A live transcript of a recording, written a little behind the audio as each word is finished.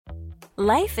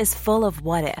Life is full of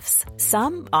what-ifs.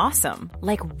 Some awesome,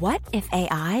 like what if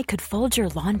AI could fold your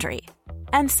laundry?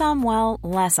 And some, well,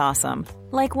 less awesome,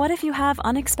 like what if you have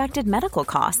unexpected medical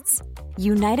costs?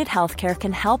 United Healthcare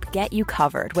can help get you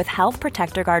covered with Health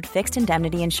Protector Guard fixed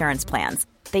indemnity insurance plans.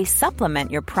 They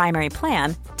supplement your primary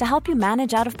plan to help you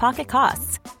manage out-of-pocket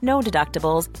costs. No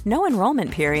deductibles, no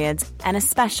enrollment periods, and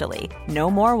especially no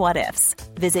more what-ifs.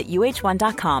 Visit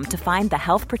uh1.com to find the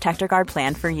Health Protector Guard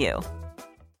plan for you.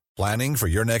 Planning for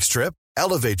your next trip?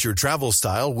 Elevate your travel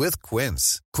style with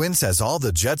Quince. Quince has all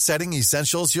the jet-setting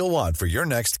essentials you'll want for your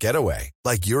next getaway,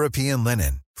 like European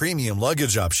linen, premium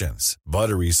luggage options,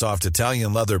 buttery soft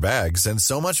Italian leather bags, and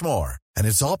so much more. And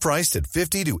it's all priced at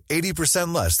 50 to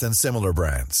 80% less than similar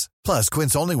brands. Plus,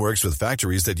 Quince only works with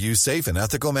factories that use safe and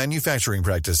ethical manufacturing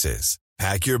practices.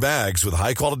 Pack your bags with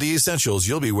high-quality essentials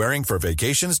you'll be wearing for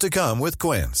vacations to come with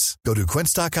Quince. Go to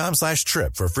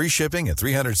quince.com/trip for free shipping and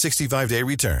 365-day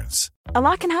returns. A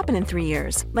lot can happen in 3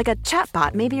 years, like a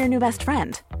chatbot may be your new best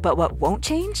friend. But what won't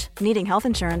change? Needing health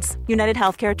insurance. United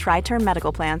Healthcare Tri-Term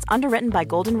Medical Plans, underwritten by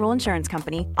Golden Rule Insurance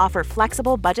Company, offer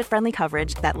flexible, budget-friendly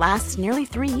coverage that lasts nearly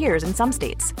 3 years in some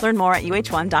states. Learn more at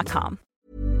uh1.com.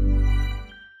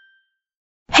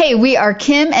 Hey, we are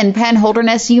Kim and Penn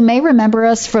Holderness. You may remember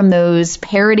us from those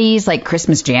parodies like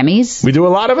Christmas Jammies. We do a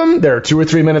lot of them. They're 2 or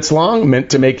 3 minutes long,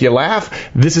 meant to make you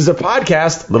laugh. This is a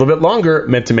podcast, a little bit longer,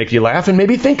 meant to make you laugh and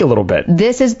maybe think a little bit.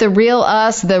 This is the real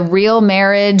us, the real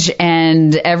marriage,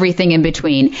 and everything in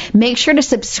between. Make sure to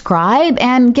subscribe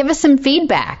and give us some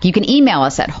feedback. You can email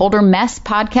us at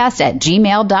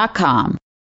holdermesspodcast@gmail.com.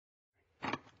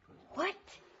 What?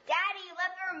 Daddy, you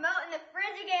left the remote in the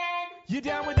fridge again. You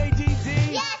down with ADD?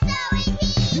 Yes,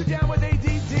 OAP. You down with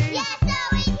ADD? Yes,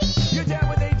 OAP. You're down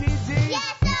with ADD?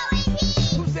 Yes,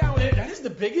 OAP. Who's down with it? That is the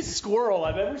biggest squirrel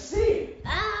I've ever seen.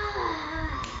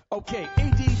 Okay,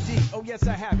 ADD. Oh, yes,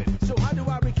 I have it. So how do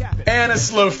I recap it? And a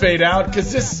slow fade out,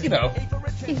 because this,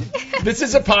 this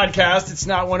is a podcast. It's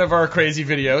not one of our crazy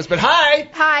videos. But hi!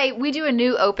 Hi, we do a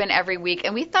new open every week,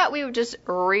 and we thought we would just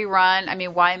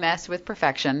rerun, why mess with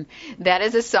perfection? That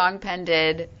is a song Penn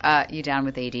did, You Down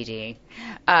with ADD,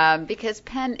 because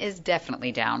Penn is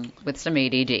definitely down with some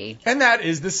ADD. And that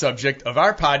is the subject of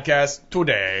our podcast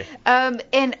today.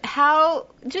 And how,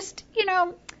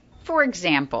 for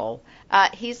example,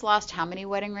 he's lost how many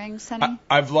wedding rings, Sonny?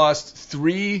 I've lost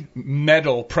 3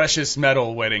 precious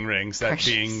metal wedding rings, that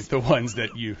being the ones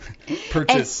that you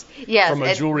purchase from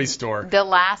a jewelry store. The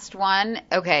last one,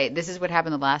 okay, this is what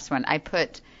happened the last one. I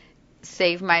put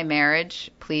save my marriage,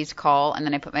 please call, and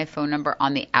then I put my phone number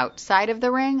on the outside of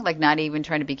the ring, like not even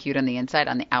trying to be cute on the inside,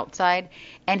 on the outside.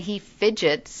 And he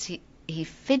fidgets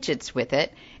with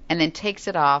it and then takes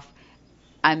it off.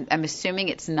 I'm assuming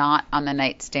it's not on the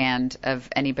nightstand of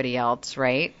anybody else,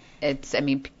 right?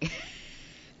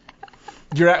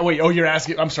 You're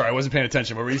asking. I'm sorry, I wasn't paying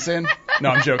attention. What were you saying?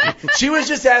 No, I'm joking. She was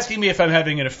just asking me if I'm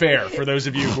having an affair, for those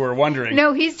of you who are wondering.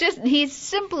 No, he's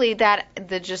simply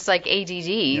just like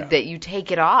ADD, that you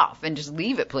take it off and just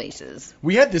leave it places.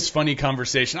 We had this funny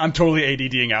conversation. I'm totally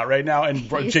ADDing out right now and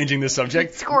changing the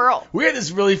subject. Squirrel. We had this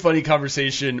really funny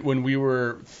conversation when we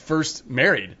were first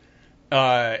married.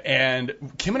 And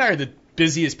Kim and I are the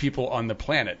busiest people on the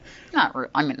planet.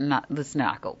 Let's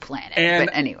not go planet,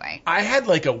 but anyway. I had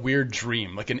like a weird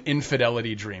dream, like an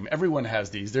infidelity dream. Everyone has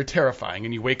these. They're terrifying,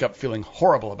 and you wake up feeling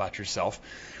horrible about yourself.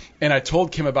 And I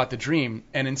told Kim about the dream,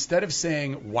 and instead of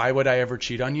saying, why would I ever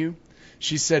cheat on you?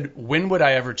 She said, when would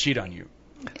I ever cheat on you?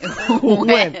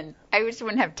 When? I just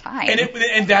wouldn't have time.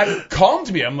 And that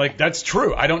calmed me. I'm like, that's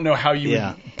true. I don't know how you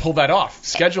would pull that off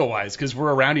schedule-wise, because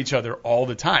we're around each other all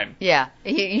the time. Yeah.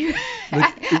 I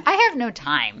have no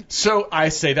time. So I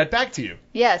say that back to you.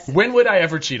 Yes. When would I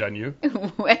ever cheat on you?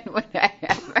 When would I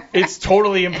ever? It's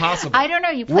totally impossible. I don't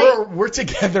know. We're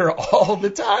together all the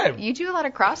time. You do a lot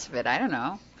of CrossFit. I don't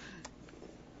know.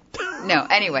 No,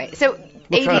 anyway. So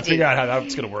we're trying to figure out how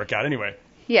that's going to work out anyway.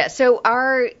 Yeah, so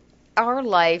our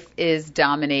life is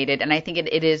dominated, and I think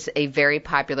it is a very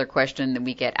popular question that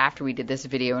we get after we did this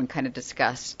video and kind of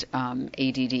discussed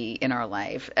ADD in our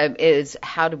life, is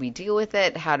how do we deal with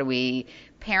it? How do we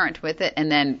parent with it?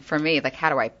 And then for me, like, how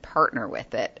do I partner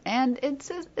with it? And it's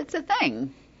a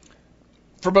thing.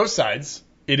 For both sides,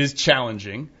 it is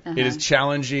challenging. Uh-huh. It is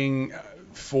challenging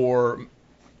for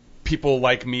people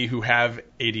like me who have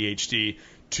ADHD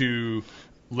to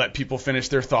let people finish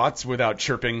their thoughts without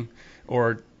chirping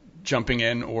or jumping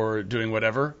in or doing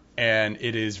whatever. And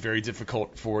it is very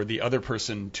difficult for the other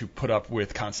person to put up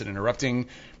with constant interrupting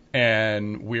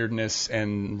and weirdness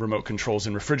and remote controls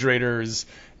in refrigerators.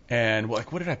 And what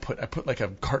did I put? I put like a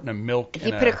carton of milk.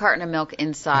 He put a carton of milk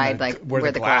inside, like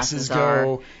where the glasses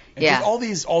go. and Yeah.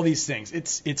 just all these things.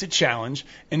 It's a challenge.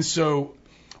 And so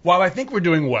while I think we're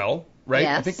doing well, right?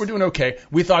 Yes. I think we're doing okay.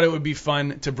 We thought it would be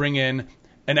fun to bring in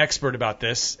an expert about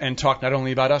this and talk not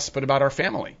only about us but about our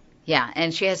family. Yeah,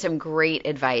 and she has some great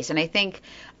advice. And I think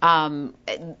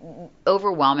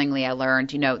overwhelmingly I learned,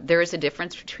 there is a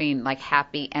difference between like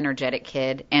happy, energetic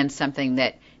kid and something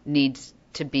that needs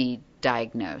to be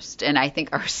diagnosed. And I think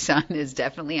our son is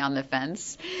definitely on the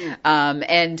fence.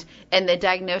 And the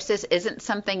diagnosis isn't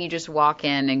something you just walk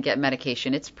in and get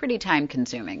medication. It's pretty time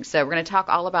consuming. So we're going to talk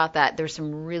all about that. There's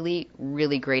some really,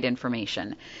 really great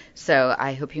information. So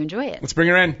I hope you enjoy it. Let's bring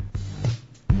her in.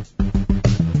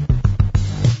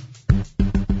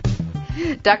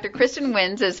 Dr. Kristen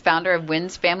Wins is founder of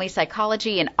Wins Family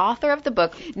Psychology and author of the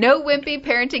book No Wimpy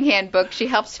Parenting Handbook. She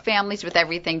helps families with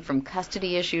everything from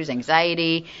custody issues,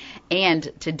 anxiety,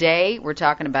 and today we're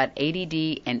talking about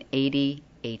ADD and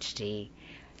ADHD.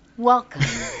 Welcome.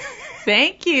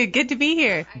 Thank you. Good to be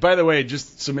here. By the way,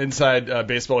 just some inside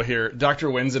baseball here. Dr.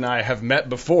 Wins and I have met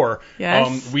before.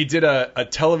 Yes. We did a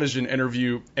television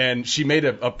interview, and she made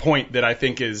a point that I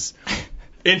think is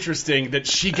interesting, that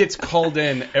she gets called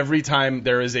in every time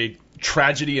there is a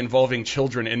tragedy involving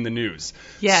children in the news.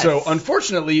 Yes. So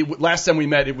unfortunately, last time we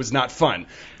met, it was not fun.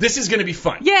 This is going to be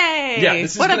fun. Yay! Yeah,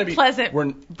 this is what gonna a be pleasant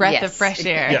breath Yes. of fresh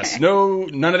air. Yes,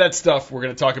 none of that stuff. We're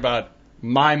going to talk about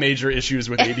my major issues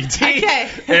with ADD Okay.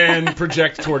 and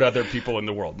project toward other people in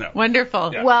the world. No.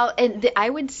 Wonderful. Yeah. Well, and I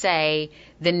would say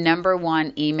the number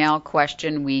one email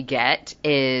question we get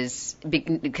is,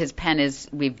 because Penn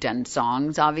we've done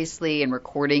songs, obviously, and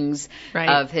recordings Right.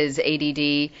 of his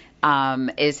ADD,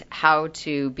 is how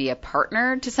to be a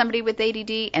partner to somebody with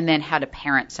ADD and then how to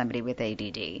parent somebody with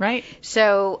ADD. Right.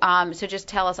 So just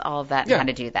tell us all of that and how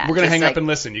to do that. We're going to Just hang like- up and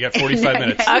listen. You got 45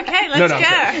 minutes. Okay, let's No, go.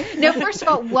 okay. No, first of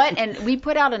all, and we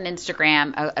put out on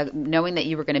Instagram, knowing that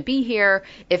you were going to be here,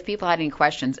 if people had any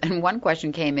questions. And one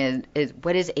question came in, is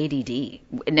what is ADD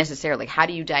necessarily? How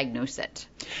do you diagnose it?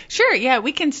 Sure. Yeah,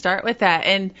 we can start with that.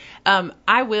 And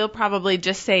I will probably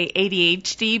just say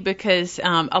ADHD because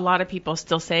a lot of people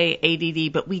still say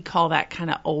ADD, but we call that kind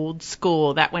of old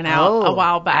school. That went out a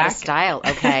while back. Out of style.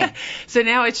 Okay. So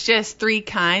now it's just 3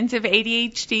 kinds of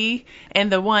ADHD, and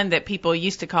the one that people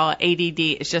used to call ADD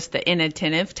is just the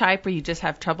inattentive type, where you just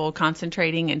have trouble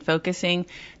concentrating and focusing.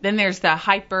 Then there's the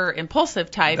hyper impulsive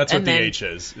type. That's what and the then, H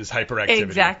is hyperactivity.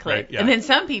 Exactly. Right? Yeah. And then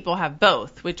some people have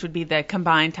both, which would be the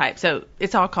combined type. So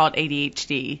it's all called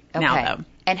ADHD now, though.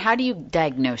 And how do you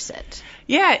diagnose it?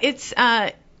 Yeah,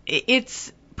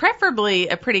 it's preferably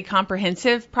a pretty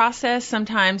comprehensive process.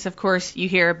 Sometimes, of course, you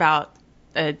hear about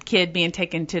a kid being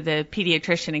taken to the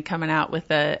pediatrician and coming out with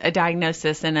a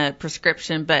diagnosis and a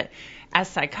prescription, but as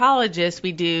psychologists,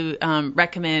 we do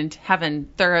recommend having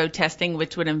thorough testing,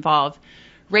 which would involve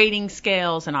rating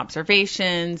scales and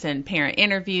observations and parent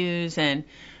interviews and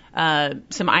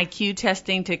some IQ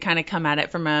testing to kind of come at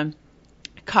it from a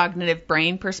cognitive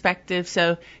brain perspective.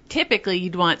 So typically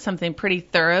you'd want something pretty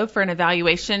thorough for an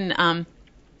evaluation.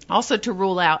 Also to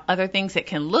rule out other things that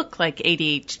can look like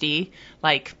ADHD,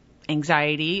 like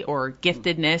anxiety or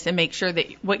giftedness, and make sure that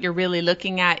what you're really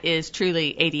looking at is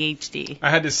truly ADHD. I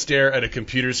had to stare at a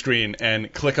computer screen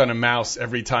and click on a mouse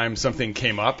every time something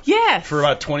came up. Yes. For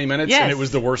about 20 minutes, Yes. and it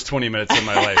was the worst 20 minutes of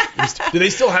my life. Do they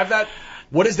still have that?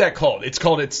 What is that called? I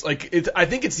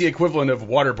think it's the equivalent of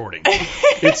waterboarding.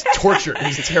 It's torture.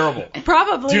 It's terrible.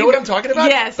 Probably. Do you know what I'm talking about?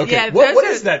 Yes. Okay. Yeah, What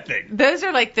those is that thing? Those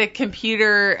are like the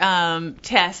computer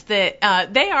tests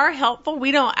that they are helpful.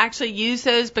 We don't actually use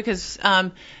those because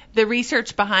the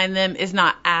research behind them is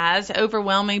not as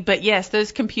overwhelming. But yes,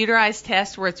 those computerized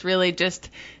tests where it's really just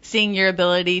seeing your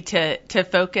ability to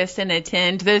focus and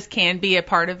attend, those can be a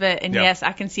part of it. And Yeah. yes,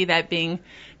 I can see that being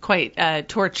quite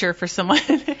torture for someone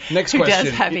Next who question.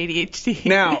 does have ADHD.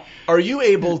 Now, are you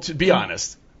able to be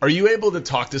honest? Are you able to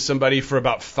talk to somebody for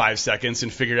about 5 seconds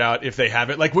and figure out if they have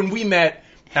it? Like when we met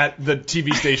at the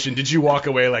TV station, did you walk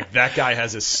away like that guy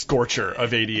has a scorcher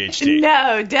of ADHD?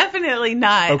 No, definitely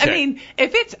not. Okay. I mean,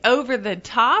 if it's over the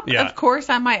top, Yeah. of course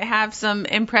I might have some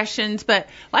impressions. But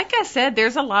like I said,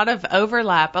 there's a lot of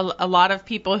overlap. A lot of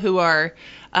people who are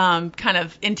kind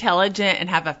of intelligent and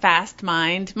have a fast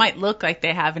mind might look like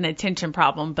they have an attention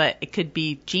problem, but it could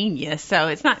be genius. So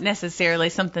it's not necessarily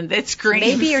something that screams.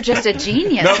 Maybe you're just a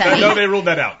genius, No, honey. no, they ruled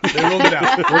that out. They ruled it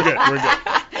out. We're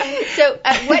good. So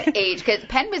at what age? Because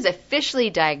Penn was officially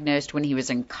diagnosed when he was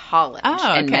in college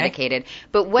Oh, and okay. medicated.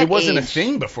 But what It wasn't age? a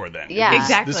thing before then. Yeah.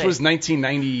 Exactly. This was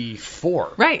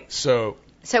 1994. Right. So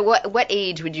So what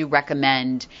age would you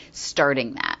recommend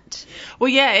starting that? Well,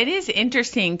 yeah, it is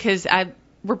interesting because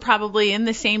we're probably in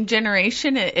the same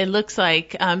generation, it looks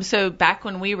like. So back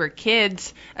when we were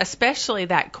kids, especially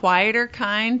that quieter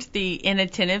kind, the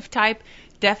inattentive type,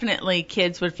 definitely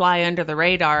kids would fly under the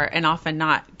radar and often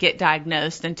not get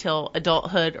diagnosed until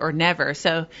adulthood or never.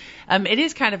 So it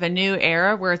is kind of a new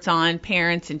era where it's on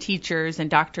parents and teachers and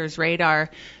doctors' radar.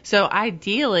 So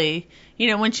ideally,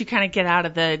 once you kind of get out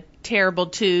of the terrible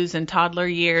twos and toddler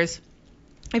years,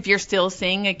 if you're still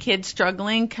seeing a kid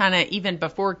struggling kind of even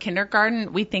before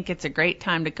kindergarten, we think it's a great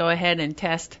time to go ahead and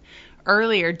test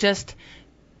earlier, just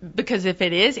because if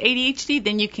it is ADHD,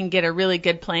 then you can get a really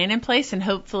good plan in place and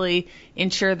hopefully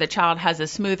ensure the child has a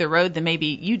smoother road than maybe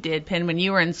you did, Penn, when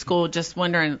you were in school, just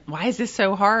wondering, why is this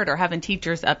so hard, or having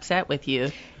teachers upset with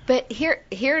you. But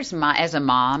here's as a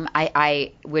mom,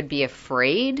 I would be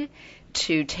afraid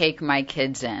to take my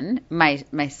kids in, my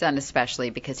son especially,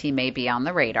 because he may be on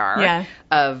the radar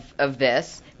of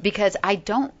this, because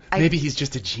maybe he's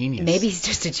just a genius. Maybe he's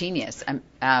just a genius.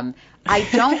 I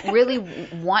don't really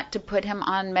want to put him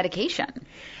on medication.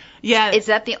 Yeah. Is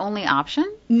that the only option?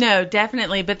 No,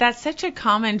 definitely. But that's such a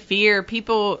common fear.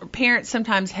 Parents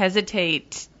sometimes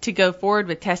hesitate to go forward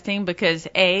with testing because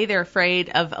A, they're afraid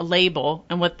of a label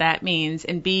and what that means,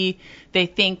 and B, they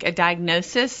think a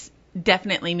diagnosis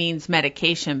definitely means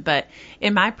medication. But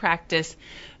in my practice,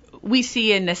 we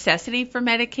see a necessity for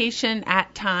medication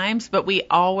at times, but we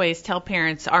always tell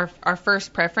parents our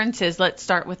first preference is let's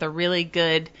start with a really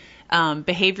good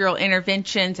behavioral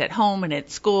interventions at home and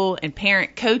at school, and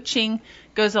parent coaching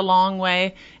goes a long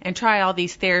way, and try all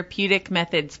these therapeutic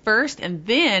methods first, and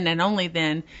then, and only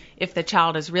then, if the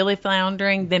child is really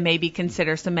floundering, then maybe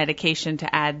consider some medication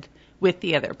to add with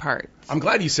the other parts. I'm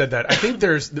glad you said that. I think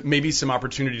there's maybe some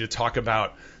opportunity to talk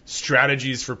about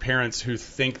strategies for parents who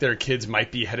think their kids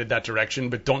might be headed that direction,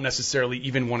 but don't necessarily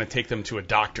even want to take them to a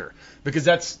doctor, because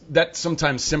that's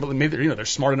sometimes maybe they're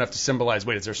smart enough to symbolize,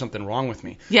 wait, is there something wrong with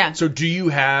me? Yeah. So do you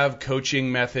have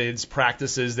coaching methods,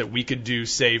 practices that we could do,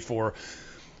 say, for,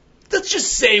 let's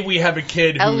just say we have a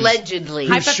kid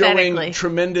who's showing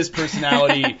tremendous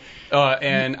personality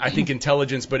and I think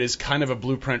intelligence, but is kind of a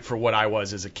blueprint for what I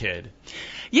was as a kid.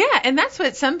 Yeah, and that's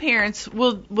what some parents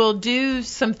will do,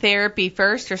 some therapy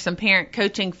first or some parent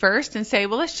coaching first, and say,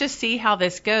 well, let's just see how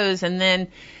this goes, and then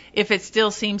if it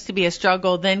still seems to be a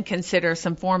struggle, then consider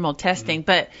some formal testing.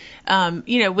 Mm-hmm.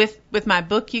 But, with my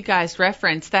book you guys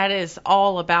referenced, that is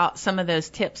all about some of those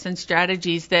tips and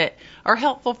strategies that are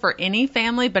helpful for any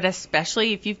family, but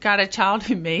especially if you've got a child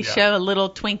who may show a little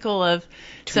twinkle of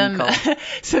some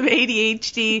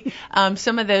ADHD.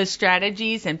 Some of those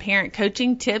strategies and parent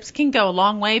coaching tips can go a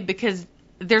long way, because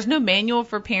there's no manual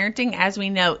for parenting, as we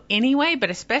know anyway, but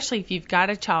especially if you've got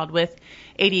a child with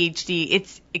ADHD,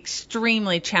 it's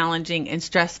extremely challenging and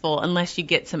stressful unless you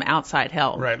get some outside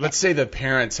help. Right. Let's say the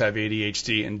parents have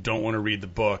ADHD and don't want to read the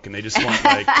book, and they just want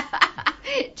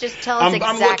just tell us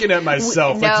exactly. I'm looking at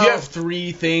myself. No. Do you have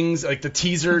 3 things, like the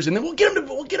teasers, and then we'll get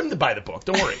them to buy the book.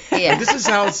 Don't worry. Yeah. This is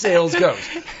how sales goes.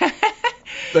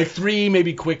 Like 3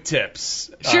 maybe quick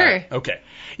tips. Sure. Okay.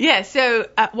 Yeah. So,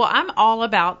 I'm all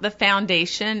about the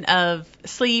foundation of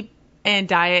sleep and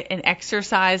diet and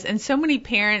exercise, and so many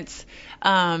parents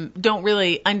don't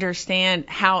really understand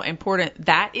how important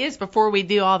that is. Before we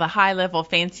do all the high-level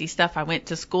fancy stuff I went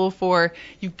to school for,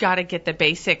 you've got to get the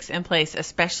basics in place,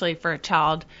 especially for a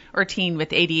child or teen with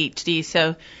ADHD.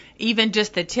 So even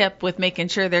just the tip with making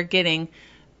sure they're getting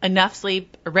enough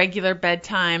sleep, a regular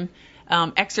bedtime,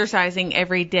 exercising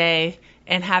every day,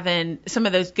 and having some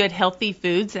of those good healthy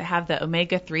foods that have the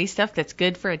omega-3 stuff that's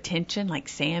good for attention, like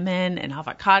salmon and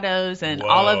avocados and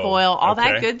olive oil, all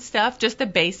that good stuff. Just the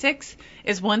basics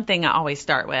is one thing I always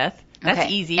start with.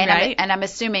 That's easy, right? And I'm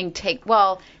assuming taking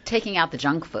out the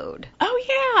junk food. Oh,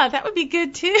 yeah, that would be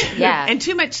good, too. Yeah. And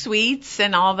too much sweets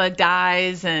and all the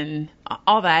dyes and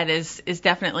all that is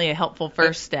definitely a helpful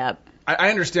first step. I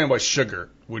understand why sugar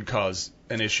would cause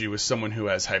an issue with someone who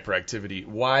has hyperactivity.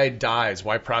 Why dyes?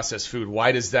 Why processed food?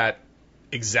 Why does that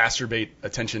exacerbate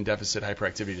attention deficit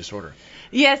hyperactivity disorder?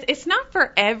 Yes, it's not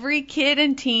for every kid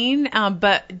and teen,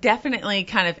 but definitely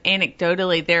kind of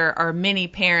anecdotally, there are many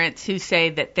parents who say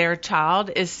that their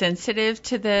child is sensitive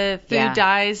to the food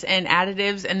dyes and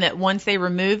additives, and that once they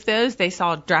remove those, they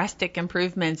saw drastic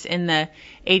improvements in the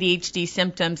ADHD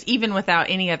symptoms, even without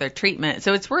any other treatment.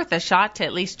 So it's worth a shot to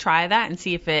at least try that and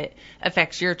see if it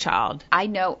affects your child. I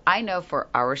know for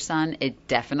our son, it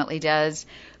definitely does.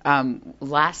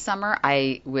 Last summer,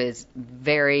 I was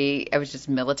just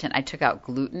militant. I took out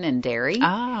gluten and dairy.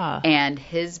 And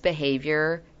his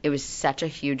behavior, it was such a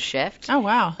huge shift. Oh,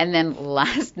 wow. And then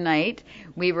last night,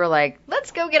 we were like,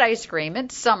 let's go get ice cream.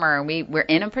 It's summer, and we're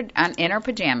in our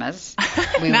pajamas.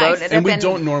 We Nice. loaded it And up we in,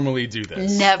 don't normally do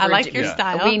this. Never. I like do, your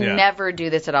style. We Yeah. never do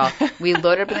this at all. We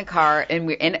loaded up in the car, and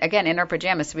we're in our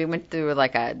pajamas. So we went through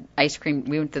like a ice cream.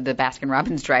 We went through the Baskin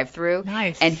Robbins drive-through.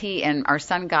 Nice. And he and our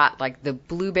son got like the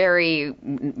blueberry,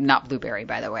 not blueberry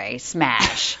by the way,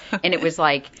 smash, and it was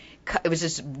like. It was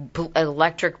this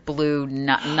electric blue,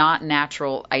 not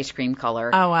natural ice cream color.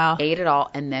 Oh, wow. Ate it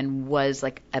all, and then was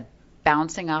like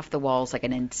bouncing off the walls like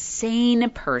an insane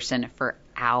person for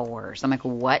hours. I'm like,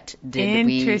 what did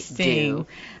we Interesting.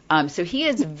 do? So he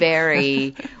is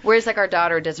very, whereas like our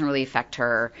daughter it doesn't really affect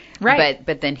her. Right.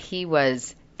 But then he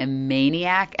was a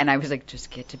maniac, and I was like,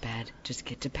 just get to bed. Just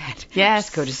get to bed. Yes.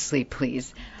 Just go to sleep,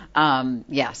 please.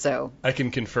 So. I can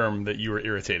confirm that you were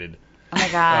irritated. Oh my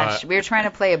gosh, we were trying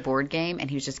to play a board game, and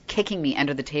he was just kicking me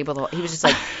under the table. He was just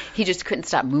like, he just couldn't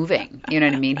stop moving. You know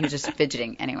what I mean? He was just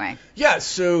fidgeting. Anyway. Yeah,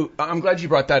 so I'm glad you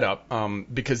brought that up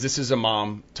because this is a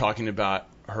mom talking about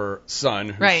her son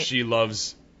who Right. she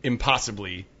loves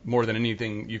impossibly more than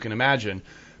anything you can imagine.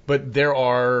 But there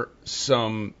are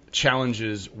some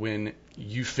challenges when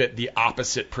you fit the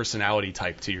opposite personality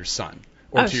type to your son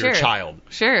or to your child.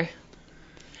 Sure.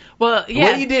 Well, yeah.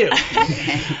 What do you do?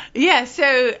 Yeah,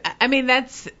 so, I mean,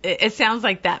 it sounds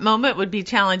like that moment would be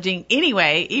challenging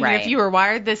anyway, even Right. if you were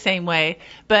wired the same way.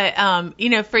 But,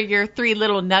 for your 3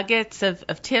 little nuggets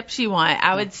of tips you want,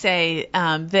 I would say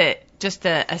that just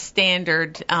a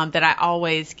standard that I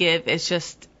always give is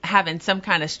just having some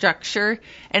kind of structure.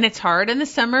 And it's hard in the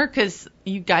summer because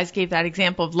you guys gave that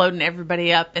example of loading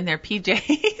everybody up in their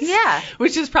PJs. Yeah.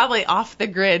 Which is probably off the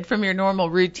grid from your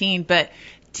normal routine. But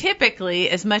typically,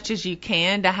 as much as you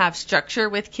can, to have structure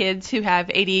with kids who have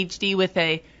ADHD with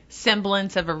a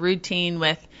semblance of a routine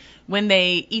with when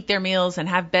they eat their meals and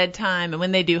have bedtime and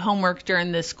when they do homework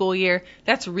during the school year,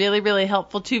 that's really, really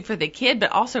helpful too for the kid,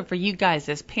 but also for you guys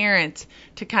as parents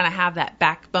to kind of have that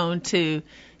backbone to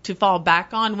fall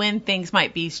back on when things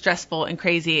might be stressful and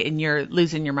crazy and you're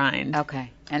losing your mind.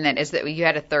 Okay. And then you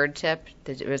had a third tip?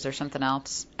 Was there something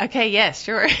else? Okay, yes,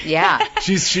 sure. Yeah.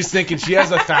 She's thinking she has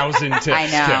 1,000 tips. I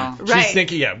know. Kim. Right. She's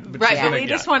thinking, yeah. But Right, she's but gonna, we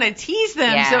just want to tease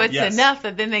them Yeah. so it's Yes. enough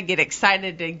that then they get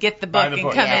excited to get the Buy book the and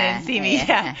book. come Yeah. in and see me.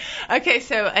 Yeah. Yeah. Okay,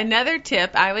 so another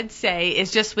tip I would say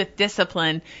is just with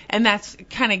discipline, and that's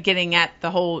kind of getting at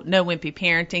the whole no wimpy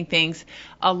parenting things.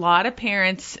 A lot of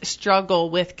parents struggle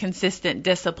with consistent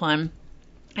discipline,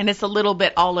 and it's a little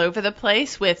bit all over the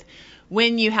place with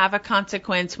when you have a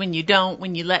consequence, when you don't,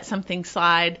 when you let something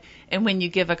slide, and when you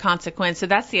give a consequence. So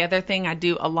that's the other thing I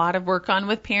do a lot of work on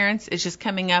with parents is just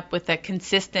coming up with a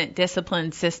consistent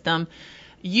discipline system,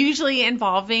 usually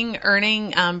involving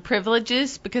earning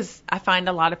privileges, because I find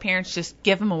a lot of parents just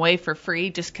give them away for free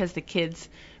just because the kids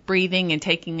breathing and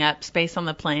taking up space on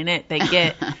the planet. They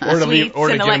get sweets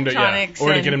and electronics.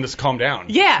 Or to get him to calm down.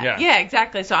 Yeah,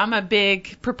 exactly. So I'm a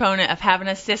big proponent of having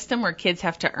a system where kids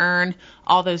have to earn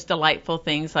all those delightful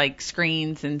things like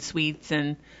screens and sweets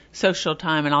and social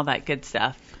time and all that good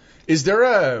stuff. Is there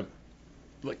a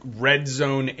red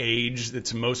zone age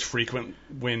that's most frequent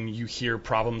when you hear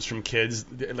problems from kids?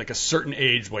 Like a certain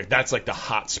age, like that's like the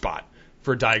hot spot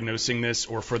for diagnosing this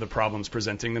or for the problems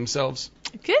presenting themselves?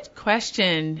 Good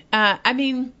question. I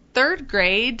mean, 3rd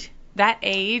grade, that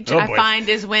age, Oh, I boy. find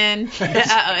is when. Is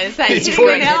that It's hitting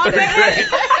going the nail on to the head?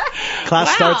 Class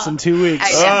Wow. starts in 2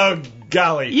 weeks. Oh,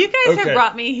 golly. You guys Okay. have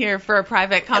brought me here for a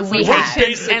private consultation,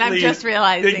 Basically, and I'm just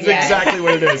realizing it's it. exactly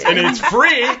what it is. And it's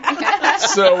free,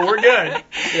 so we're good.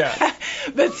 Yeah.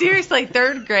 But seriously,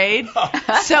 3rd grade,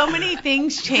 so many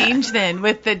things change then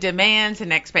with the demands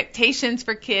and expectations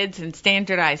for kids and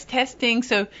standardized testing.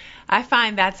 So I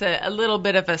find that's a little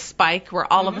bit of a spike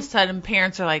where all of a sudden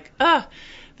parents are like,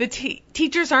 the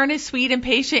teachers aren't as sweet and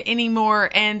patient anymore,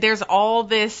 and there's all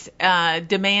this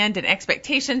demand and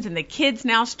expectations, and the kids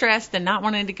now stressed and not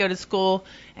wanting to go to school,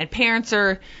 and parents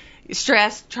are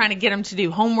stressed trying to get them to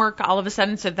do homework all of a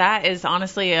sudden. So that is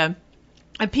honestly a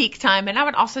peak time. And I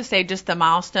would also say just the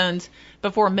milestones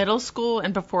before middle school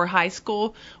and before high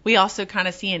school, we also kind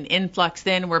of see an influx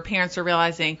then where parents are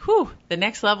realizing, the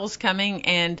next level's coming,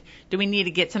 and do we need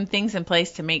to get some things in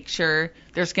place to make sure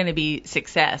there's going to be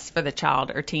success for the child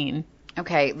or teen?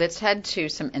 Okay, let's head to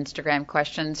some Instagram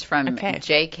questions from Okay.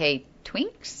 JK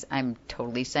Twinks. I'm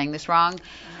totally saying this wrong.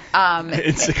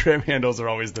 Instagram handles are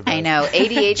always the best. I know.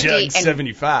 ADHD. Judge and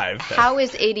 75. how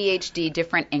is ADHD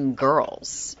different in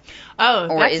girls? Oh,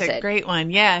 Or that's is a it? great one.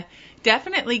 Yeah,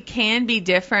 definitely can be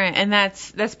different. And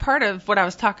that's part of what I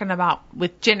was talking about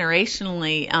with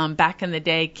generationally back in the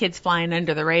day, kids flying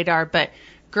under the radar. But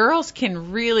girls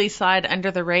can really slide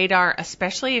under the radar,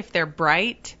 especially if they're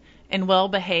bright and well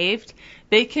behaved,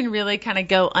 they can really kind of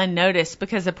go unnoticed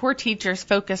because the poor teacher's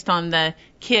focused on the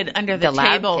kid under the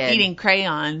table kid eating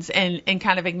crayons and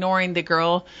kind of ignoring the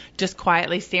girl just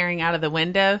quietly staring out of the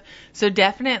window. So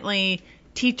definitely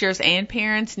teachers and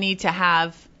parents need to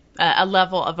have a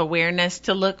level of awareness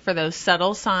to look for those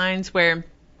subtle signs where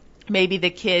maybe the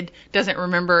kid doesn't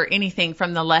remember anything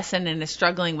from the lesson and is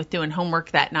struggling with doing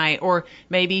homework that night, or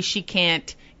maybe she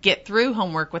can't get through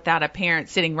homework without a parent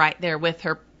sitting right there with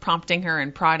her, prompting her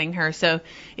and prodding her. So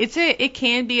it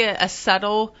can be a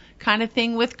subtle kind of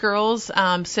thing with girls.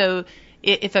 So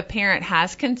if a parent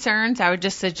has concerns, I would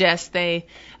just suggest they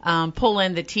pull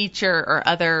in the teacher or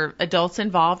other adults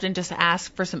involved and just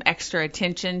ask for some extra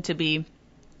attention to be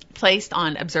placed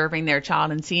on observing their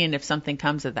child and seeing if something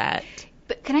comes of that.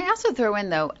 But can I also throw in,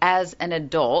 though, as an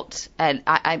adult, and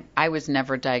I was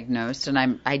never diagnosed,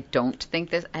 and I don't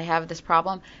think I have this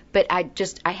problem, but I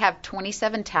have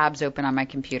 27 tabs open on my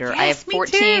computer. Yes, I have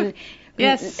 14. Me too.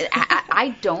 Yes.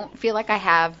 I don't feel like I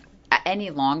have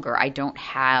any longer. I don't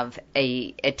have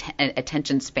an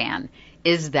attention span.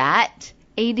 Is that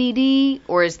ADD,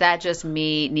 or is that just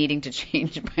me needing to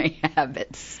change my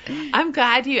habits? I'm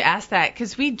glad you asked that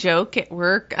because we joke at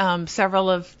work. Several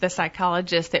of the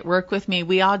psychologists that work with me,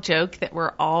 we all joke that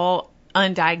we're all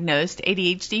undiagnosed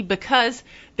ADHD because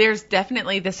there's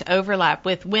definitely this overlap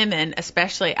with women,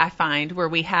 especially I find, where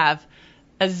we have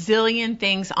a zillion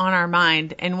things on our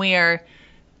mind and we are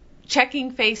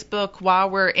checking Facebook while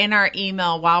we're in our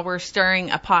email, while we're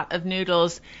stirring a pot of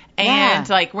noodles, and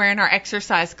like wearing our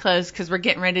exercise clothes because we're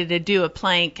getting ready to do a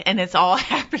plank, and it's all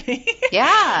happening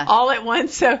all at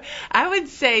once. So I would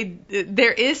say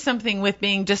there is something with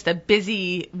being just a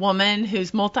busy woman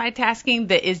who's multitasking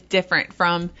that is different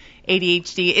from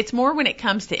ADHD. It's more when it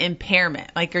comes to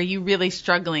impairment. Like, are you really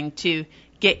struggling to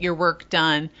get your work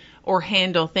done or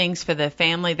handle things for the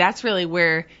family? That's really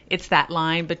where it's that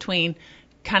line between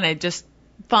kind of just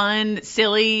fun,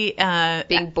 silly,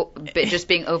 just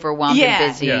being overwhelmed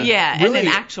and busy. Yeah, Really, and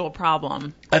an actual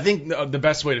problem. I think the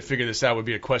best way to figure this out would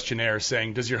be a questionnaire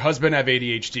saying, does your husband have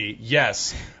ADHD?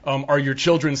 Yes. Are your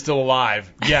children still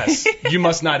alive? Yes. You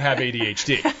must not have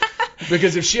ADHD.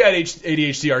 Because if she had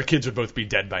ADHD, our kids would both be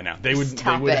dead by now. They would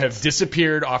have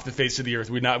disappeared off the face of the earth.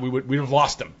 We'd have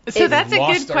lost them. So that's a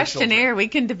good questionnaire. We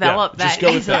can develop that just go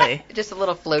with easily. that. Just a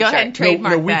little flow Go chart. ahead and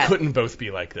trademark we that. couldn't both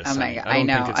be like this. Oh my God, I don't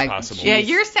I know. think it's possible. Yeah,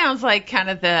 yours sounds like kind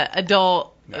of the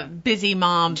adult busy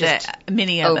mom Just that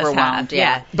many of us overwhelmed, have.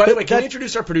 yeah. By the way, can we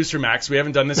introduce our producer, Max? We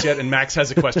haven't done this yet, and Max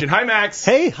has a question. Hi, Max.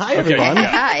 Hey, hi, everyone.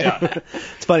 Hi.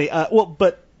 It's funny.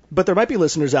 But there might be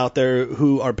listeners out there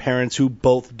who are parents who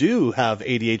both do have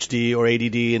ADHD or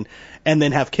ADD and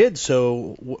then have kids.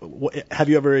 So have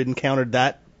you ever encountered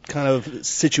that kind of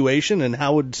situation, and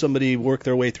how would somebody work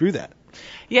their way through that?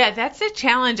 Yeah, that's a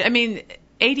challenge. I mean,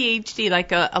 ADHD,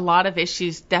 like a lot of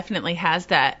issues, definitely has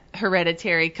that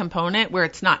hereditary component where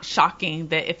it's not shocking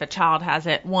that if a child has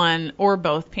it, one or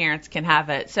both parents can have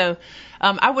it. So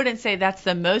I wouldn't say that's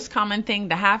the most common thing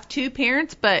to have two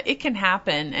parents, but it can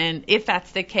happen. And if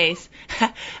that's the case,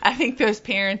 I think those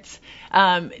parents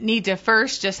need to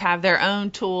first just have their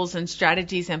own tools and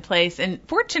strategies in place. And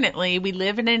fortunately, we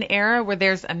live in an era where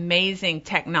there's amazing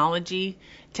technology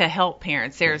to help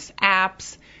parents. There's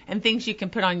apps and things you can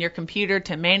put on your computer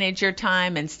to manage your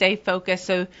time and stay focused.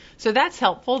 So that's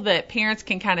helpful that parents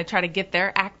can kind of try to get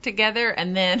their act together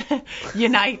and then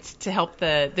unite to help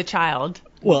the child.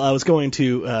 Well, I was going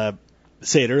to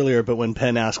say it earlier, but when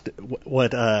Penn asked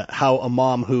how a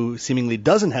mom who seemingly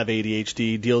doesn't have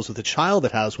ADHD deals with a child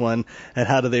that has one, and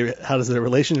how does their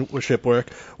relationship work?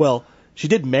 Well, she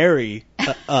did marry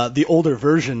the older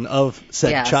version of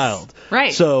said child.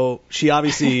 Right. So she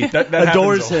obviously that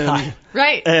adores him.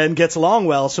 Right. And gets along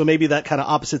well. So maybe that kind of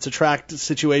opposites attract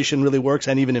situation really works,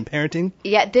 and even in parenting.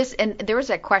 Yeah, and there was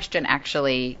a question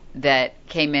actually that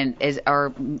came in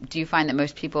do you find that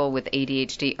most people with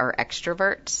ADHD are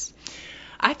extroverts?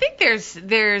 I think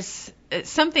there's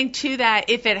something to that.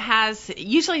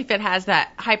 Usually if it has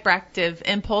that hyperactive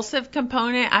impulsive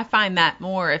component, I find that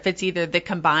more if it's either the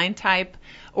combined type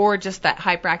or just that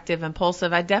hyperactive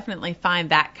impulsive. I definitely find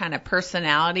that kind of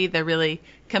personality, the really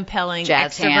compelling,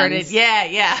 jazz extroverted. Hands.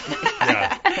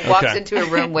 Yeah. Walks into a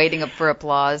room waiting for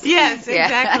applause. Yes,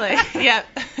 exactly. Yep.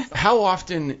 How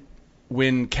often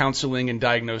when counseling and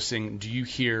diagnosing do you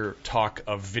hear talk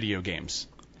of video games?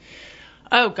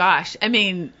 Oh, gosh. I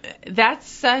mean, that's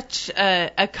such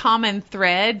a common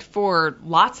thread for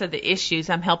lots of the issues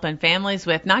I'm helping families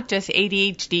with, not just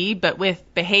ADHD, but with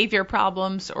behavior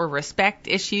problems or respect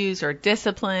issues or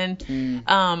discipline,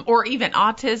 or even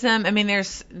autism. I mean,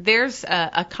 there's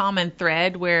a common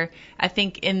thread where I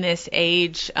think in this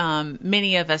age,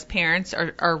 many of us parents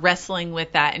are wrestling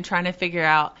with that and trying to figure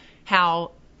out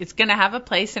how it's going to have a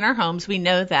place in our homes. We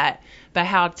know that, but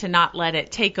how to not let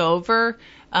it take over.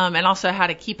 And also how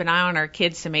to keep an eye on our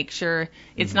kids to make sure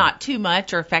it's not too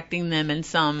much or affecting them in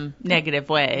some negative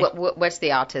way. What's the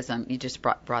autism? You just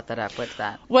brought that up. What's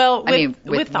that? Well,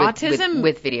 with autism,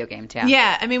 with video games, yeah.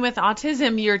 Yeah, I mean, with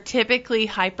autism, you're typically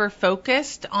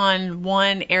hyper-focused on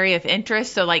one area of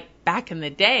interest. So, like, back in the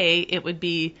day, it would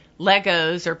be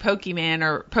Legos or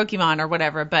Pokemon or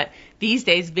whatever. But these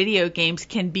days, video games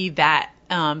can be that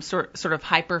sort of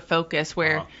hyper-focus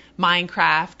where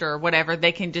Minecraft or whatever,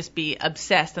 they can just be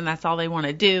obsessed and that's all they want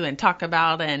to do and talk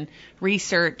about and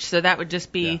research. So that would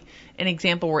just be an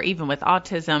example where even with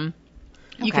autism,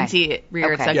 you can see it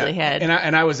rear its ugly head.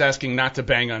 And I was asking not to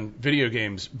bang on video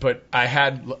games, but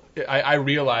I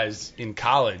realized in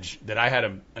college that I had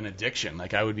an addiction.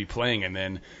 Like I would be playing and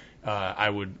then I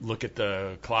would look at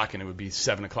the clock and it would be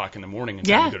 7 o'clock in the morning and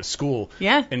time to go to school.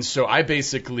 Yeah. And so I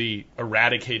basically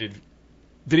eradicated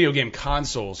video game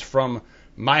consoles from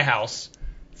my house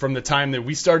from the time that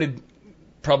we started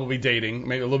probably dating,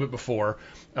 maybe a little bit before,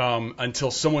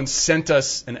 until someone sent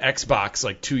us an Xbox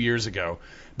like 2 years ago.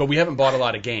 But we haven't bought a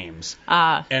lot of games,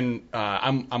 and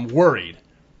I'm worried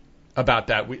about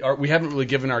that. We haven't really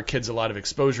given our kids a lot of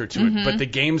exposure to it, but the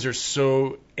games are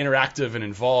so interactive and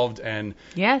involved, and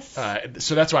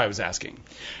so that's why I was asking.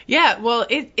 Yeah, well,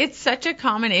 it's such a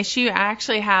common issue. I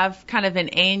actually have kind of an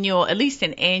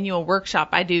annual workshop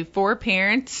I do for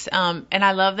parents, and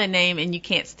I love the name, and you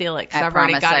can't steal it because I've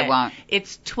already got it. I won't.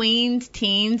 It's Tweens,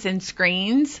 Teens, and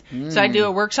Screens. So I do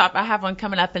a workshop. I have one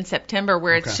coming up in September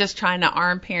where it's just trying to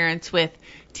arm parents with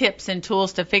tips and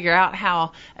tools to figure out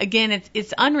how, again,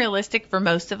 it's unrealistic for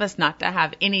most of us not to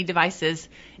have any devices,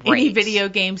 any video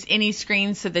games, any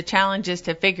screens. So the challenge is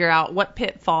to figure out what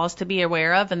pitfalls to be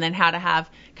aware of and then how to have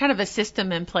kind of a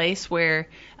system in place where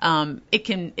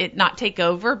it not take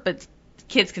over, but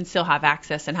kids can still have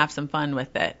access and have some fun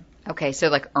with it. Okay, so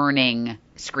like earning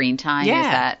screen time,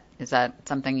 is that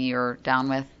something you're down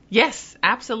with? Yes,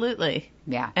 absolutely.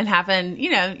 Yeah. And having,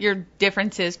 your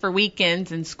differences for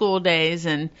weekends and school days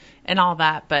and all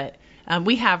that. But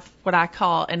we have what I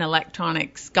call an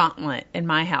electronics gauntlet in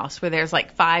my house where there's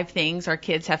like 5 things our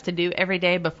kids have to do every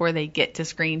day before they get to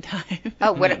screen time.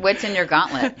 Oh, what's in your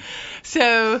gauntlet?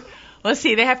 So let's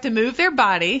see, they have to move their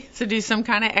body, so do some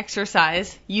kind of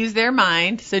exercise, use their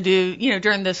mind, so do,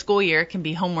 during the school year, it can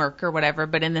be homework or whatever,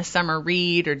 but in the summer,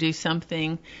 read or do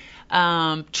something.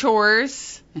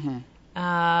 Chores.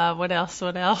 What else?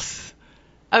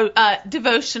 Oh,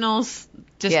 devotionals.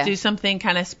 Just do something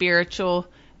kind of spiritual,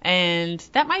 and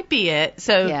that might be it.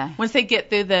 So once they get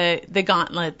through the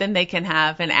gauntlet, then they can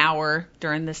have an hour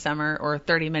during the summer or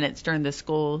 30 minutes during the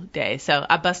school day. So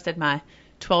I busted my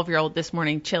 12-year-old this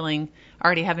morning chilling,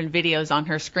 already having videos on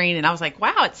her screen, and I was like,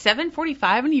 wow, it's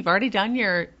 7:45 and you've already done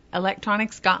your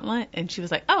electronics gauntlet? And she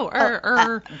was like,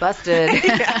 busted.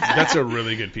 That's a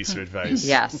really good piece of advice.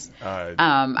 Yes. I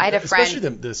had a friend, especially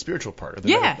the spiritual part of the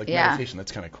meditation.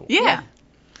 That's kind of cool.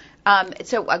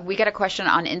 So we got a question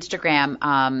on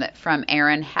Instagram from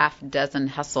Aaron Half Dozen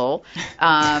Hustle.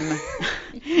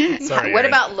 Sorry, what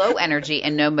about low energy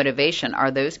and no motivation?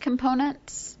 Are those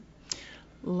components?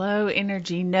 Low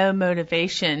energy, no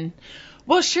motivation.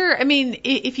 Well, sure. I mean,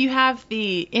 if you have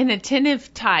the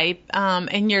inattentive type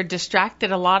and you're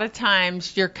distracted, a lot of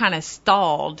times you're kind of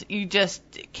stalled. You just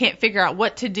can't figure out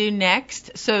what to do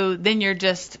next. So then you're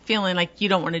just feeling like you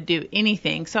don't want to do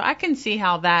anything. So I can see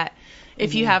how that,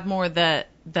 if you have more the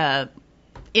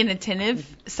inattentive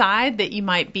side, that you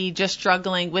might be just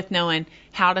struggling with knowing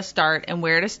how to start and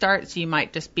where to start. So you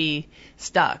might just be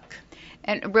stuck.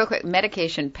 And real quick,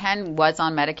 medication. Penn was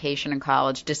on medication in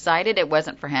college, decided it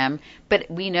wasn't for him,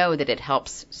 but we know that it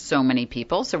helps so many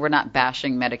people, so we're not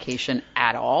bashing medication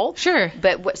at all. Sure.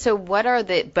 But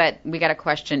but we got a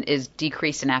question, is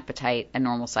decrease in appetite a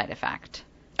normal side effect?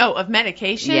 Oh, of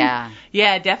medication? Yeah.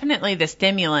 Yeah, definitely the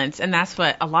stimulants, and that's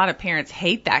what a lot of parents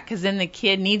hate that, because then the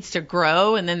kid needs to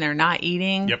grow, and then they're not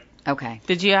eating. Yep. Okay.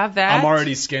 Did you have that? I'm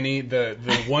already skinny. The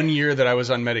 1 year that I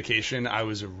was on medication, I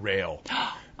was a rail.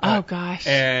 Oh gosh.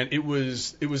 And it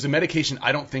was a medication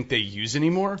I don't think they use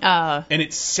anymore. And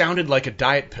it sounded like a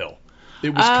diet pill.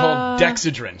 It was called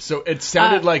Dexedrine. So it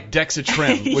sounded like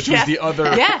Dexatrim, which was the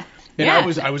other. Yeah. And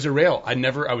I was a rail. I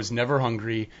was never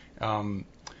hungry.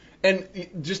 And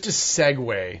just to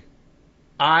segue,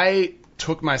 I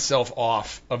took myself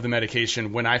off of the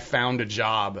medication when I found a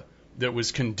job that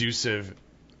was conducive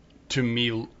to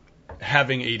me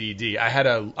having ADD.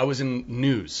 I was in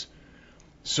news.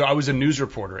 So I was a news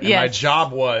reporter, and my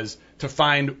job was to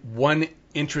find one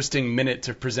interesting minute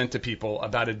to present to people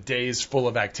about a day's full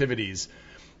of activities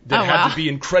that had to be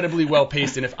incredibly well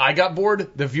paced. And if I got bored,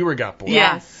 the viewer got bored.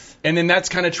 Yes. And then that's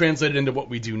kind of translated into what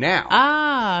we do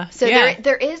now. So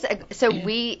there is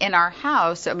we in our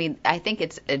house, I mean, I think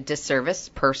it's a disservice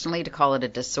personally to call it a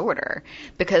disorder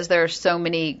because there are so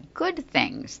many good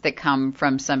things that come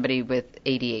from somebody with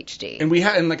ADHD. And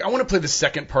I want to play the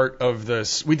second part of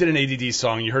this. We did an ADD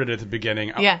song. You heard it at the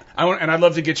beginning. Yeah. And I'd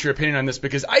love to get your opinion on this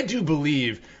because I do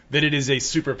believe that it is a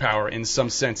superpower in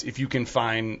some sense if you can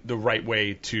find the right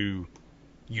way to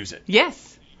use it.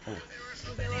 Yes.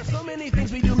 There are so many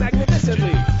things we do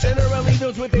magnificently. Generally,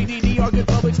 those with ADD are good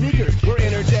public speakers. We're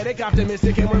energetic,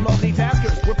 optimistic, and we're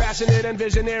multitaskers. We're passionate and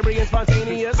visionary and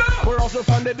spontaneous. We're also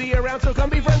fun to be around, so come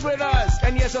be friends with us.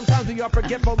 And yes, sometimes we are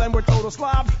forgetful and we're total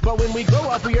slobs. But when we grow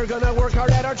up, we are gonna work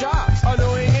hard at our jobs.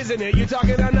 Annoying, isn't it? You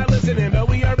talking, I'm not listening. But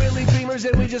we are really dreamers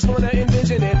and we just wanna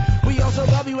envision it. We also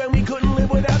love you and we couldn't live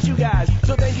without you guys.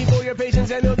 So thank you for your patience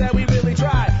and know that we really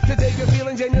try to take your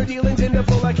feelings and your dealings into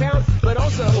full account. But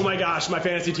also, oh my gosh, my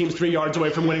fantasy team's 3 yards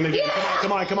away from winning the game.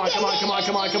 Come on.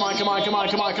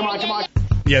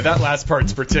 Yeah, that last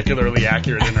part's particularly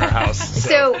accurate in our house.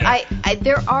 So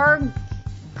there are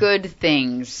good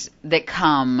things that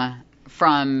come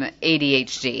from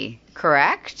ADHD,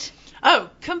 correct? Oh,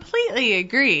 completely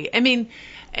agree. I mean,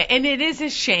 and it is a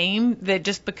shame that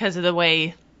just because of the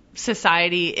way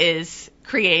society is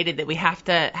created that we have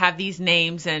to have these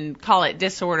names and call it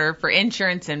disorder for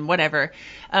insurance and whatever.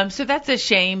 So that's a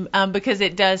shame because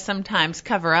it does sometimes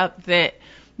cover up that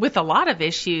with a lot of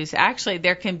issues, actually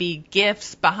there can be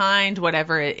gifts behind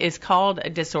whatever is called a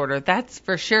disorder. That's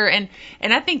for sure. And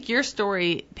I think your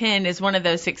story, Penn, is one of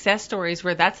those success stories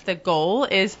where that's the goal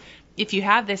is if you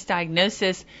have this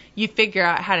diagnosis, you figure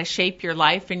out how to shape your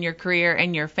life and your career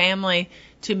and your family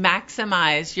to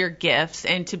maximize your gifts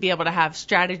and to be able to have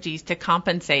strategies to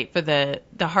compensate for the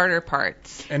harder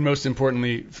parts. And most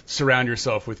importantly, surround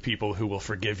yourself with people who will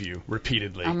forgive you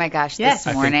repeatedly. Oh my gosh, Yes.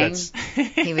 this morning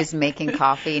he was making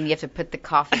coffee and you have to put the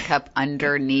coffee cup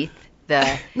underneath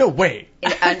No way.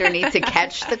 underneath to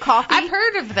catch the coffee. I've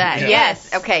heard of that. Yeah.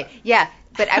 Yes. Okay. Yeah.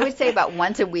 But I would say about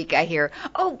once a week I hear,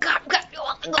 oh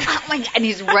my God, and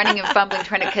he's running and fumbling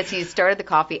trying to, because he started the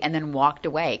coffee and then walked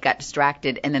away, got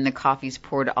distracted, and then the coffee's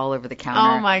poured all over the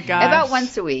counter. Oh my gosh. About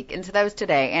once a week, and so that was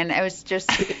today, and I was just.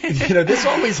 This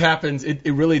always happens. It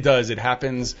really does. It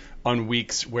happens on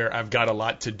weeks where I've got a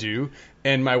lot to do,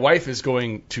 and my wife is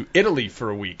going to Italy for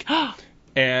a week.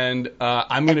 And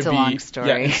I'm going to be. It's a long story.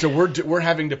 Yeah, and so we're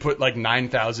having to put like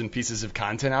 9,000 pieces of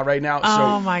content out right now. Oh,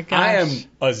 so my gosh. I am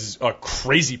a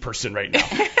crazy person right now.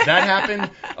 That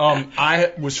happened.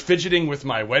 I was fidgeting with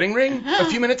my wedding ring a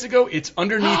few minutes ago. It's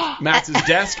underneath Max's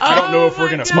desk. I don't know if we're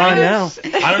going to find it. Mine now.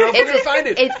 I don't know if we're going to find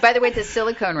it. It's, by the way, it's a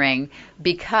silicone ring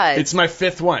because. It's my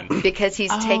 5th one. Because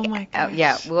he's taking. my gosh.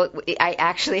 Yeah. Well, I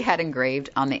actually had engraved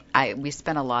on the. We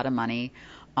spent a lot of money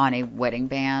on a wedding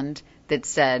band that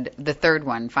said, the third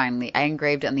one finally, I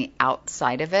engraved on the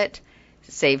outside of it,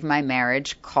 save my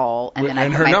marriage, call, and then I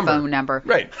And put her my number. phone number.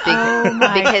 Right. Oh,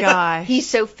 my because gosh. he's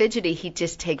so fidgety, he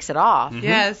just takes it off.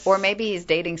 Yes. Or maybe he's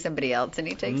dating somebody else and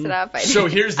he takes it off. So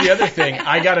here's the other thing.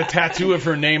 I got a tattoo of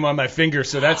her name on my finger,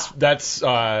 so that's.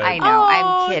 I know,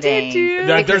 Oh, I'm kidding. did you?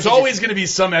 That, Because there's he always just- going to be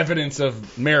some evidence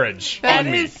of marriage That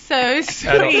on me. is so I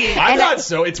sweet. thought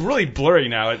so. It's really blurry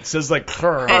now. It says like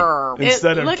her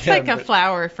instead It of looks Kim, like a but-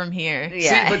 flower from here.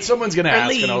 Yeah. See, but someone's going to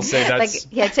ask, and I'll leaves. say that's.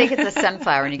 Take it to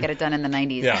sunflower and you get it done in the 90s.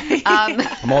 Yeah.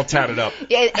 I'm all tatted up.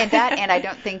 Yeah, and I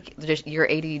don't think just your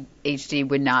ADHD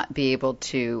would not be able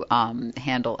to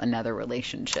handle another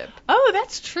relationship. Oh,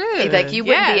 that's true. Like, you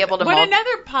wouldn't be able to What mul-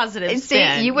 another positive And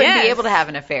spin. see, you wouldn't Yes. be able to have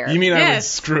an affair. You mean I would Yes.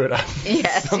 screw it up?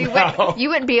 Yes, somehow. you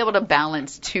wouldn't be able to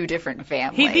balance two different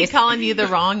families. He'd be calling you the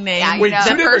wrong name. Yeah, I Wait, know. two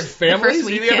The different the families? first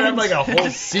You ever have weekend. like a whole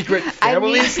secret I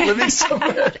mean- families living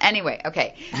somewhere? Anyway,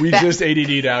 okay. We Ba- just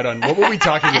ADD'd out on what were we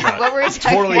talking about? What were we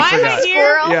talking Totally about? Why are forgot. we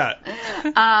here? Squirrel?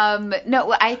 Yeah. No,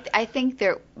 well, I think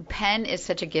Penn is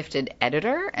such a gifted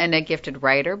editor and a gifted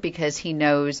writer because he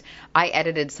knows. I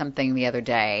edited something the other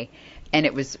day, and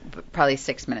it was probably a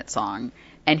 6-minute song.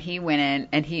 And he went in,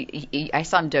 and I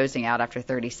saw him dozing out after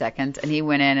 30 seconds, and he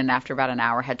went in, and after about an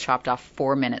hour had chopped off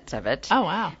 4 minutes of it. Oh,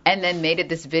 wow. And then made it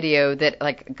this video that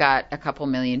like got a couple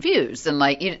million views,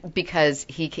 and because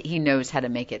he knows how to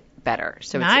make it better.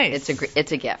 So Nice.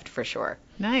 it's a gift for sure.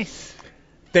 Nice.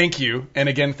 thank you. And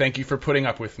again, thank you for putting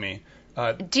up with me.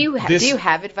 Do you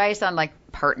have advice on like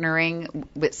partnering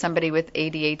with somebody with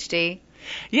ADHD?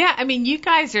 Yeah, I mean, you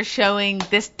guys are showing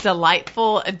this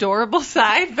delightful, adorable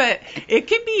side, but it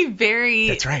can be very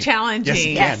That's right.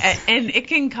 challenging. Yes, it can. And it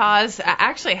can cause, I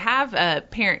actually have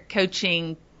parent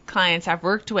coaching clients I've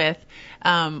worked with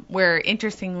where,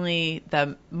 interestingly,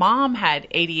 the mom had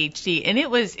ADHD, and it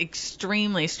was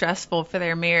extremely stressful for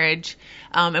their marriage,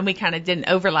 and we kind of did an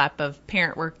overlap of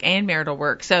parent work and marital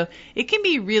work. So it can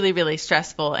be really, really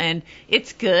stressful, and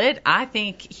it's good. I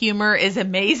think humor is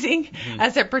amazing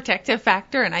as a protective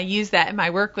factor, and I use that in my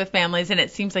work with families, and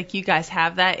it seems like you guys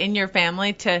have that in your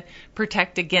family to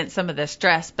protect against some of the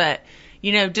stress. But,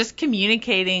 you know, just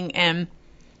communicating and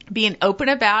being open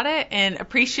about it and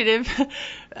appreciative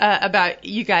about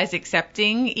you guys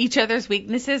accepting each other's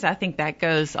weaknesses, I think that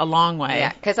goes a long way.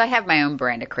 Yeah, because I have my own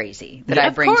brand of crazy that Yeah, I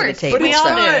of bring to the course. table. But it's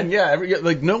all do. fun. Yeah,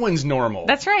 like no one's normal.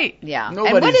 That's right. Yeah. And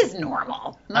Nobody's- what is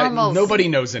normal? Nobody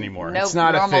knows anymore. It's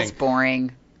not a normal's thing.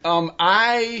 boring.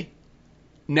 I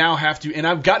now have to, and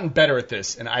I've gotten better at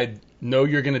this, and I know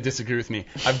you're going to disagree with me.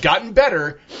 I've gotten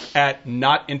better at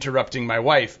not interrupting my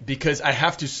wife because I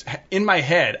have to, in my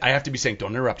head, I have to be saying,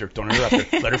 don't interrupt her,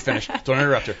 let her finish, don't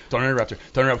interrupt her, don't interrupt her,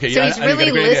 don't interrupt her. So he's really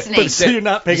listening. So you're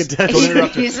not paying attention. Don't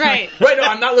interrupt her. He's Right. Right, no,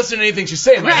 I'm not listening to anything she's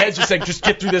saying. My head's just saying, just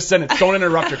get through this sentence. Don't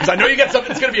interrupt her. Because I know you got something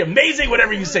that's going to be amazing,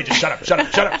 whatever you say. Just shut up, shut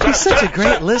up, shut up, shut up. He's such shut a up, great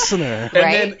shut up. listener.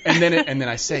 Right. And then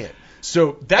I say it.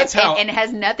 So that's how. And it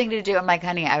has nothing to do. I'm like,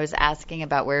 honey, I was asking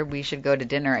about where we should go to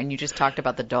dinner, and you just talked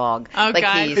about the dog. Oh, like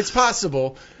God. he's- It's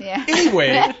possible. Yeah.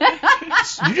 Anyway,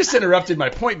 you just interrupted my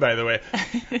point, by the way.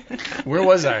 Where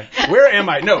was I? Where am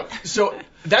I? No. So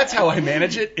that's how I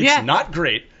manage it. It's Yeah. not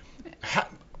great.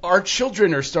 Our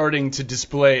children are starting to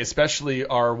display, especially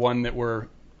our one that we're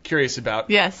curious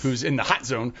about, Yes. who's in the hot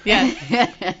zone. Yes.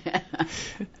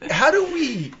 How do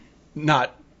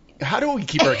we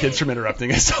keep our kids from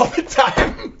interrupting us all the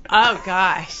time Oh,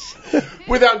 gosh.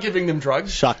 without giving them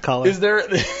drugs? Shock collar. Is there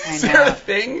know. a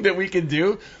thing that we can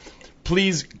do?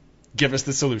 Please give us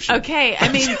the solution. Okay,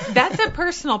 I mean, that's a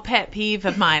personal pet peeve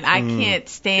of mine. I can't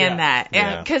stand Yeah. that.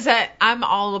 Yeah. Because I'm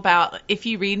all about, if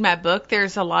you read my book,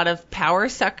 there's a lot of power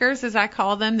suckers, as I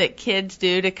call them, that kids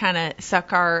do to kind of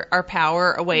suck our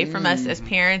power away from us as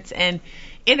parents. And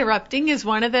interrupting is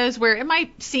one of those where it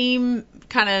might seem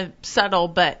kind of subtle,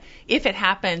 but if it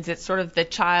happens, it's sort of the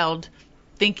child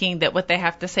thinking that what they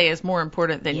have to say is more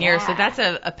important than yours. So that's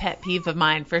a pet peeve of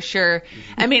mine for sure.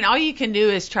 I mean, all you can do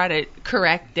is try to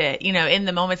correct it, you know, in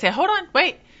the moment. Say, hold on,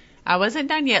 wait, I wasn't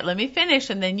done yet. Let me finish,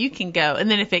 and then you can go.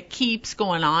 And then if it keeps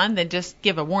going on, then just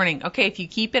give a warning. Okay, if you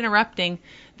keep interrupting,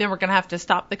 then we're going to have to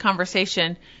stop the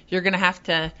conversation. You're going to have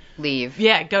to leave.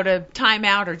 Yeah, go to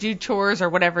timeout or do chores or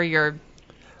whatever your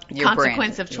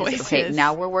consequence brand of choice Okay, is.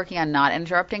 now we're working on not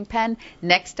interrupting Penn.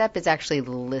 Next step is actually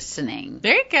listening.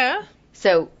 There you go.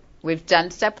 So we've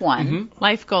done step one.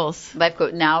 Life goals. Life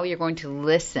goal. Now you're going to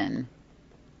listen.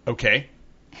 Okay.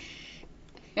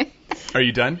 Are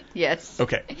you done? Yes.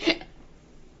 Okay.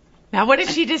 Now, what did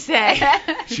she just say?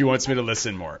 She wants me to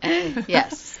listen more.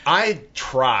 Yes. I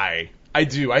try. I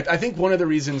do. I think one of the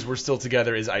reasons we're still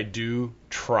together is I do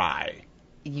try.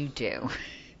 You do.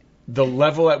 The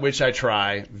level at which I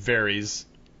try varies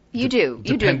You do.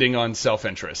 You depending on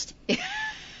self-interest. do.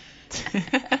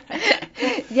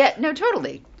 Yeah. No.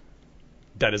 Totally.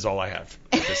 That is all I have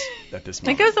at this It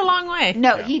moment. goes a long way.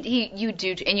 No. Yeah. You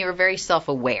do, and you're very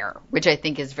self-aware, which I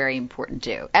think is very important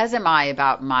too. As am I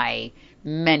about my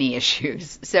many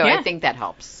issues. So Yeah. I think that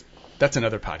helps. That's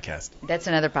another podcast. That's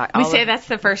another part. We say that's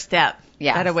the first step.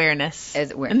 Yeah. That awareness.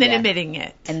 As aware- and then yeah. admitting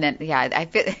it. And then, yeah, I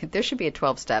feel there should be a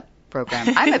 12-step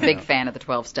program. I'm a big fan of the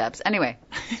 12 steps. Anyway,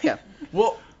 let's go.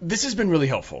 Well, this has been really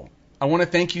helpful. I want to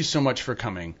thank you so much for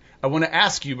coming. I want to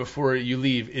ask you before you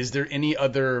leave, is there any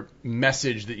other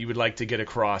message that you would like to get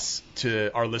across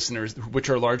to our listeners, which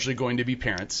are largely going to be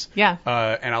parents? Yeah.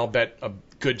 And I'll bet a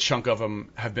good chunk of them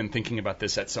have been thinking about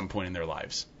this at some point in their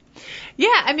lives. Yeah,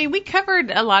 I mean, we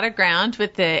covered a lot of ground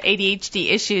with the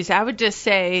ADHD issues. I would just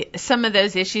say some of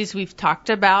those issues we've talked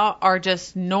about are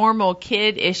just normal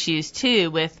kid issues,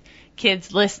 too, with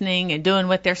kids listening and doing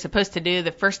what they're supposed to do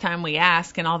the first time we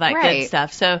ask and all that Right. good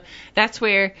stuff. So that's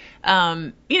where,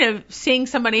 seeing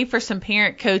somebody for some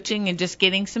parent coaching and just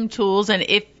getting some tools. And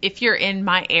if you're in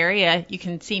my area, you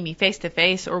can see me face to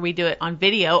face, or we do it on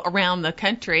video around the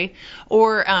country.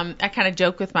 Or I kind of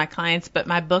joke with my clients, but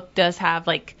my book does have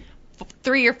like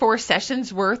 3 or 4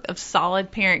 sessions worth of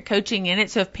solid parent coaching in it.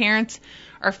 So if parents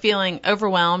are feeling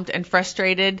overwhelmed and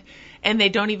frustrated and they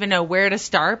don't even know where to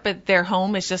start, but their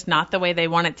home is just not the way they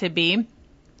want it to be,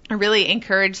 I really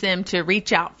encourage them to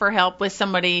reach out for help with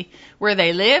somebody where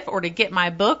they live or to get my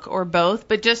book or both,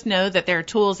 but just know that there are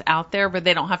tools out there where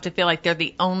they don't have to feel like they're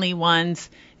the only ones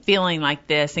feeling like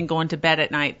this and going to bed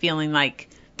at night feeling like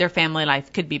their family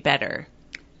life could be better.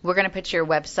 We're going to put your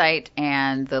website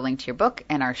and the link to your book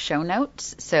in our show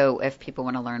notes. So if people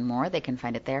want to learn more, they can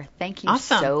find it there. Thank you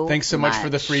Awesome. Thanks so much for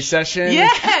the free session.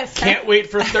 Yes. Can't wait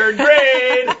for third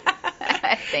grade.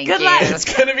 Thank Good you. luck. It's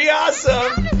going to be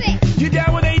awesome. You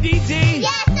down with ADD?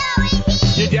 Yes,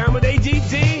 OAD. You down with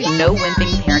ADD? No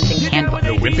wimping parenting handbook.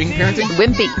 No wimping parenting?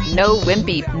 Wimpy. No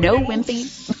wimpy. No wimpy.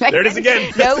 There it is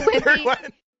again. No That's the third wimpy. one.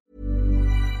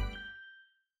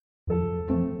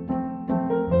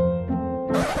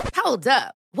 Hold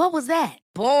up. What was that?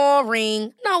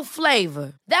 Boring. No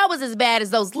flavor. That was as bad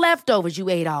as those leftovers you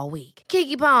ate all week.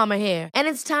 Keke Palmer here, and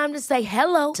it's time to say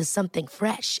hello to something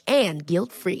fresh and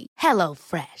guilt-free. Hello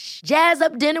Fresh. Jazz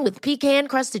up dinner with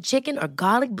pecan-crusted chicken or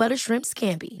garlic butter shrimp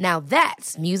scampi. Now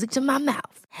that's music to my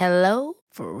mouth. Hello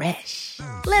Fresh.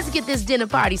 Let's get this dinner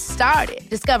party started.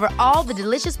 Discover all the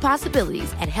delicious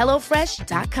possibilities at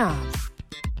hellofresh.com.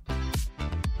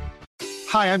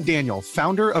 Hi, I'm Daniel,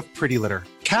 founder of Pretty Litter.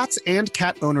 Cats and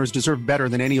cat owners deserve better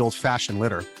than any old-fashioned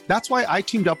litter. That's why I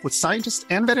teamed up with scientists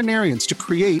and veterinarians to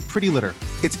create Pretty Litter.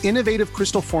 Its innovative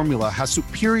crystal formula has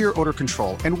superior odor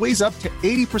control and weighs up to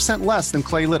 80% less than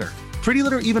clay litter. Pretty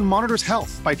Litter even monitors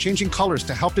health by changing colors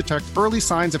to help detect early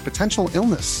signs of potential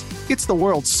illness. It's the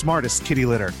world's smartest kitty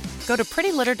litter. Go to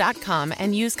prettylitter.com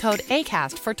and use code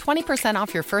ACAST for 20%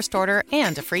 off your first order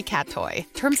and a free cat toy.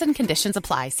 Terms and conditions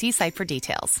apply. See site for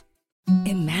details.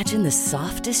 Imagine the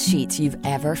softest sheets you've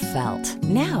ever felt.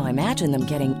 Now imagine them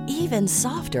getting even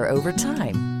softer over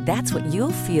time. That's what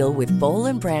you'll feel with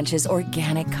Boll & Branch's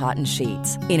organic cotton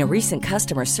sheets. In a recent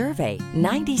customer survey,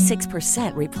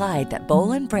 96% replied that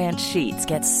Boll & Branch sheets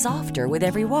get softer with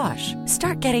every wash.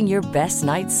 Start getting your best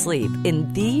night's sleep in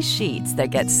these sheets that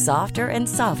get softer and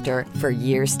softer for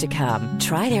years to come.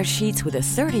 Try their sheets with a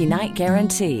 30-night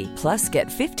guarantee. Plus, get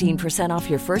 15% off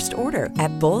your first order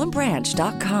at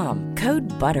bollandbranch.com.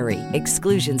 Code BUTTERY.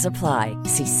 Exclusions apply.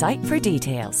 See site for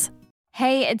details.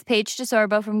 Hey, it's Paige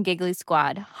DeSorbo from Giggly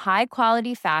Squad. High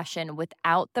quality fashion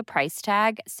without the price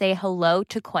tag. Say hello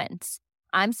to Quince.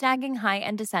 I'm snagging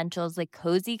high-end essentials like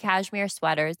cozy cashmere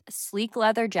sweaters, sleek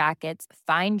leather jackets,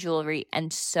 fine jewelry,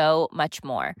 and so much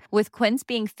more. With Quince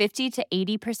being 50 to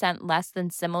 80% less than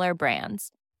similar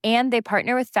brands. And they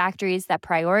partner with factories that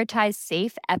prioritize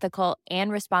safe, ethical,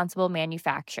 and responsible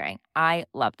manufacturing. I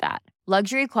love that.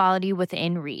 Luxury quality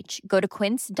within reach. Go to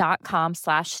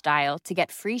quince.com/style to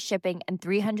get free shipping and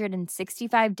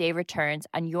 365-day returns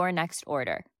on your next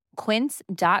order.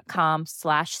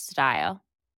 Quince.com/style.